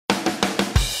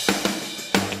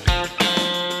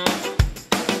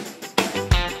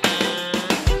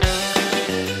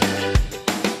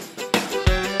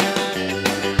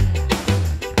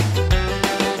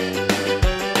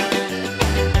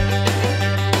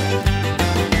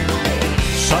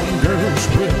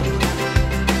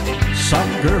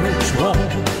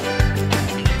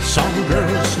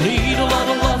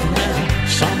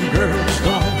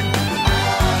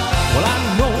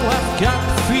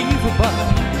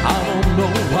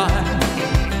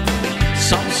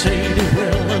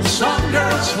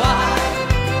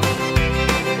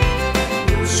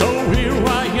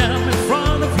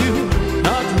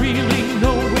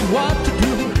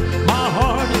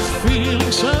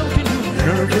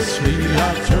Nervously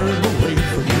I turn away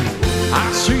from you.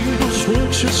 I see those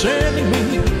looks you're sending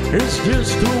me. Is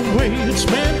this the way it's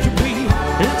meant to be?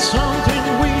 It's something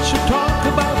we should talk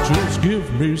about. Just give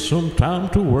me some time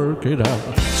to work it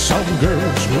out. Some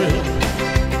girls will,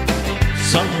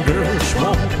 some girls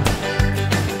won't.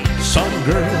 Some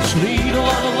girls need a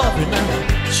lot of loving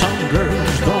and some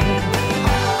girls don't.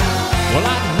 Well,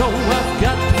 I know I've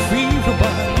got the fever,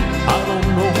 but I don't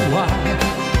know why.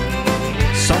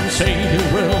 Some say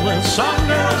they will and some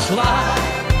girls lie.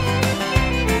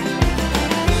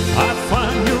 I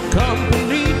find your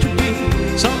company to be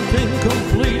something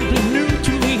completely new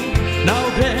to me. Now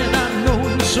that I know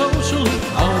you socially,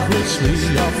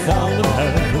 obviously I've fallen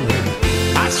heavily.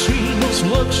 I see those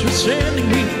looks you're sending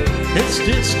me. Is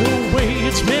this the way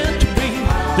it's meant to be?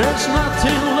 There's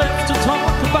nothing left to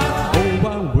talk about. Oh,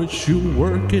 I wish you'd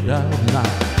work it out now.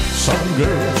 Some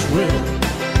girls will,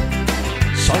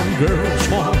 some girls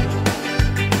won't.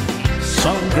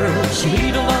 Some girls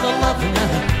need a lot of loving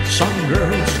and some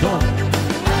girls don't.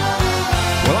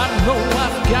 Well, I know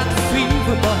I've got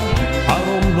fever, but I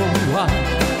don't know why.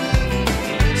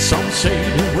 Some say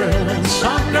they're real and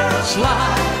some girls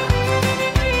lie.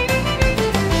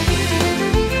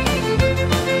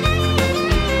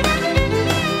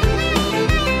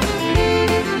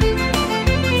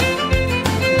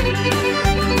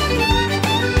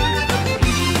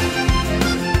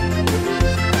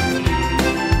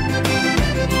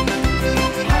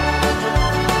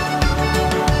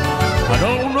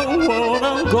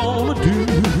 Gonna do.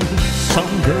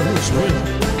 Some girls will,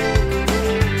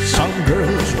 some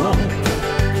girls won't.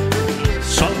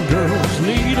 Some girls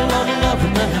need a lot of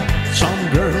loving and some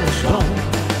girls don't.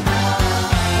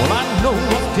 Well, I know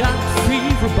I've got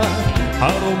fever, but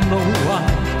I don't know why.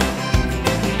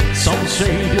 Some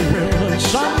say they will and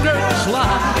some girls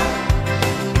lie.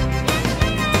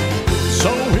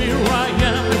 So here I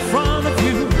am in front of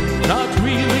you, not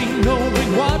really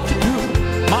knowing what to do.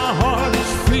 My heart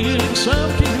is feeling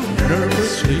something new.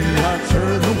 Nervously I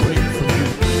turn away from you.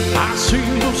 I see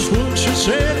those looks you're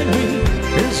sending me.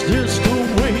 Is this the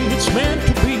way it's meant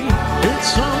to be? It's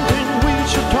something we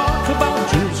should talk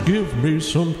about. Just give me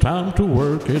some time to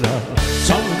work it out.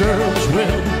 Some girls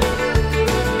will,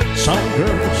 some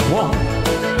girls won't.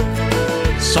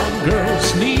 Some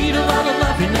girls need a lot of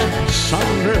loving and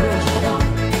some girls don't.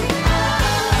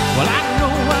 Well, I